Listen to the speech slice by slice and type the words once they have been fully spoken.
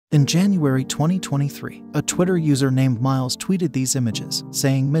In January 2023, a Twitter user named Miles tweeted these images,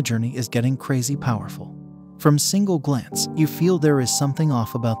 saying Midjourney is getting crazy powerful. From single glance, you feel there is something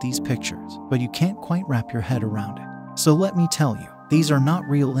off about these pictures, but you can't quite wrap your head around it. So let me tell you, these are not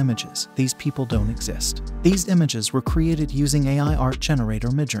real images. These people don't exist. These images were created using AI art generator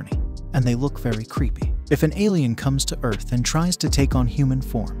Midjourney, and they look very creepy. If an alien comes to Earth and tries to take on human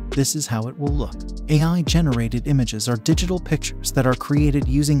form, this is how it will look. AI-generated images are digital pictures that are created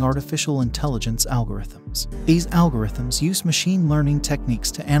using artificial intelligence algorithms. These algorithms use machine learning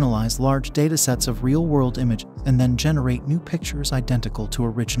techniques to analyze large datasets of real-world images and then generate new pictures identical to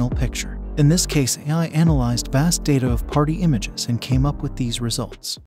original picture. In this case, AI analyzed vast data of party images and came up with these results.